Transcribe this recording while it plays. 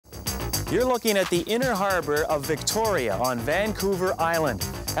You're looking at the inner harbor of Victoria on Vancouver Island.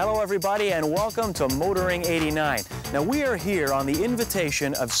 Hello everybody and welcome to Motoring 89. Now we are here on the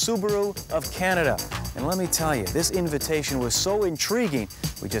invitation of Subaru of Canada. And let me tell you, this invitation was so intriguing,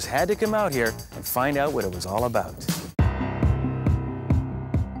 we just had to come out here and find out what it was all about.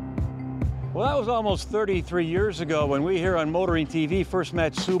 Well, that was almost 33 years ago when we here on Motoring TV first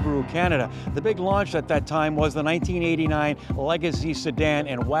met Subaru Canada. The big launch at that time was the 1989 Legacy sedan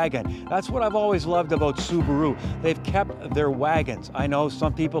and wagon. That's what I've always loved about Subaru. They've kept their wagons. I know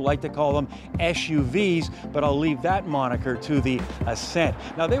some people like to call them SUVs, but I'll leave that moniker to the Ascent.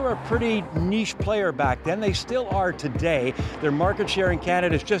 Now, they were a pretty niche player back then. They still are today. Their market share in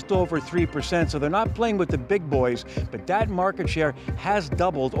Canada is just over 3%, so they're not playing with the big boys, but that market share has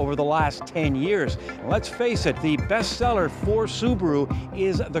doubled over the last 10 years. And let's face it, the best seller for Subaru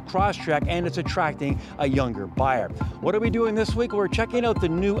is the Crosstrek, and it's attracting a younger buyer. What are we doing this week? We're checking out the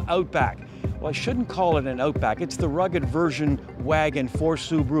new Outback. Well, I shouldn't call it an Outback. It's the rugged version wagon for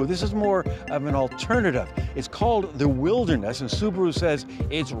Subaru. This is more of an alternative. It's called the Wilderness, and Subaru says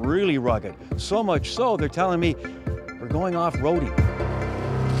it's really rugged. So much so, they're telling me we're going off-roading.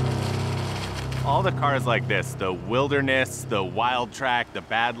 All the cars like this, the Wilderness, the Wild Track, the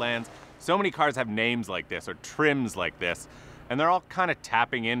Badlands, so many cars have names like this or trims like this, and they're all kind of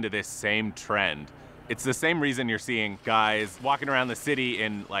tapping into this same trend. It's the same reason you're seeing guys walking around the city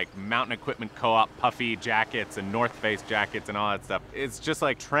in like Mountain Equipment Co-op puffy jackets and North Face jackets and all that stuff. It's just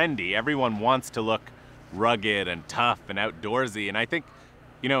like trendy. Everyone wants to look rugged and tough and outdoorsy, and I think,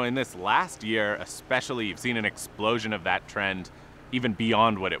 you know, in this last year especially, you've seen an explosion of that trend even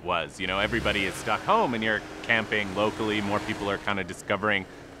beyond what it was. You know, everybody is stuck home and you're camping locally. More people are kind of discovering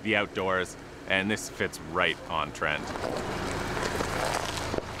the outdoors, and this fits right on trend.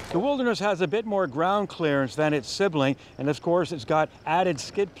 The Wilderness has a bit more ground clearance than its sibling, and of course it's got added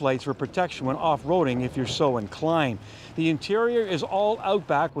skid plates for protection when off-roading if you're so inclined. The interior is all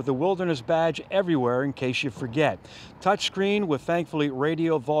Outback with the Wilderness badge everywhere in case you forget. Touchscreen with thankfully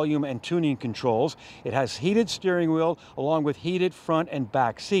radio volume and tuning controls. It has heated steering wheel along with heated front and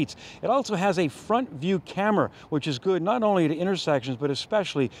back seats. It also has a front view camera, which is good not only at intersections but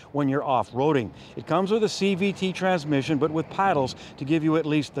especially when you're off-roading. It comes with a CVT transmission but with paddles to give you at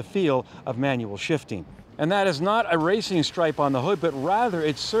least the feel of manual shifting. And that is not a racing stripe on the hood, but rather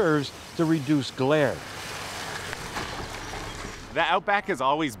it serves to reduce glare. The Outback has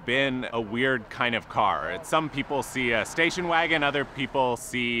always been a weird kind of car. Some people see a station wagon, other people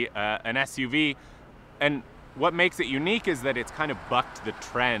see an SUV. And what makes it unique is that it's kind of bucked the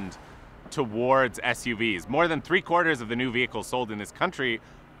trend towards SUVs. More than 3/4 of the new vehicles sold in this country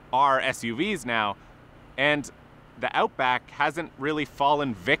are SUVs now. And the Outback hasn't really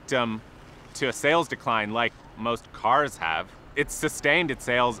fallen victim to a sales decline like most cars have. It's sustained its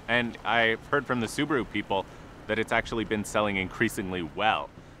sales, and I've heard from the Subaru people that it's actually been selling increasingly well.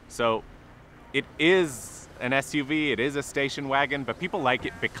 So it is an SUV, it is a station wagon, but people like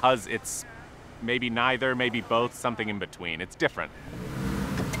it because it's maybe neither, maybe both, something in between. It's different.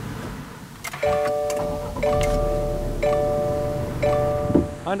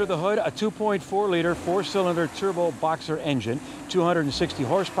 Under the hood, a 2.4-liter four-cylinder turbo boxer engine, 260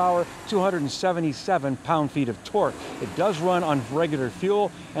 horsepower, 277 pound-feet of torque. It does run on regular fuel,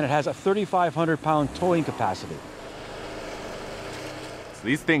 and it has a 3,500-pound towing capacity. So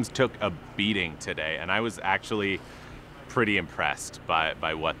these things took a beating today, and I was actually pretty impressed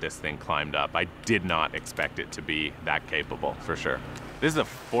by what this thing climbed up. I did not expect it to be that capable, for sure. This is a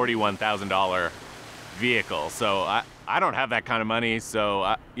 $41,000 vehicle, so I don't have that kind of money,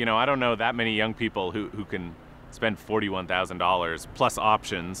 so you know, I don't know that many young people who can spend $41,000 plus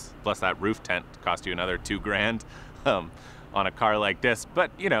options, plus that roof tent cost you another $2,000 on a car like this. But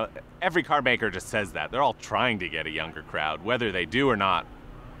you know, every car maker just says that. They're all trying to get a younger crowd. Whether they do or not,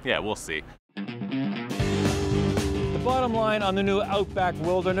 yeah, we'll see. Bottom line on the new Outback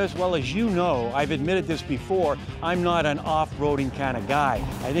Wilderness, well, as you know, I've admitted this before, I'm not an off-roading kind of guy.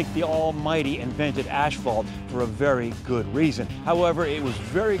 I think the Almighty invented asphalt for a very good reason. However, it was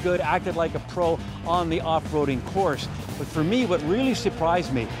very good, acted like a pro on the off-roading course. But for me, what really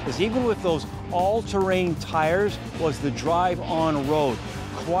surprised me is even with those all-terrain tires was the drive on road.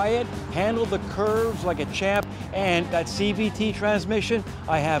 Quiet, handled the curves like a champ, and that CVT transmission,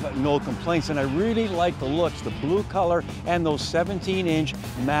 I have no complaints, and I really like the looks, the blue color and those 17-inch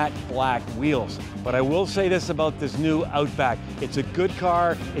matte black wheels. But I will say this about this new Outback. It's a good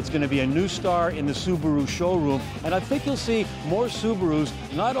car, it's going to be a new star in the Subaru showroom, and I think you'll see more Subarus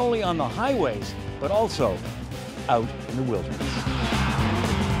not only on the highways, but also out in the wilderness.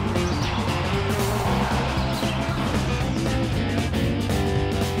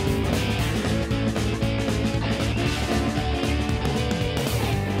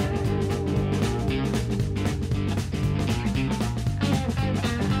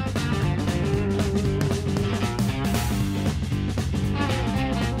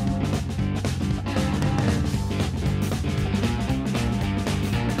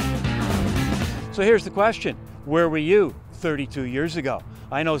 So here's the question. Where were you 32 years ago?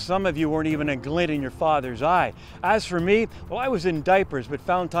 I know some of you weren't even a glint in your father's eye. As for me, well, I was in diapers, but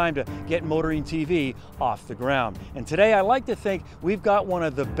found time to get Motoring TV off the ground. And today I like to think we've got one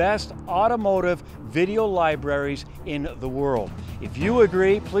of the best automotive video libraries in the world. If you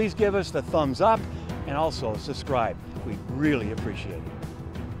agree, please give us the thumbs up and also subscribe. We'd really appreciate it.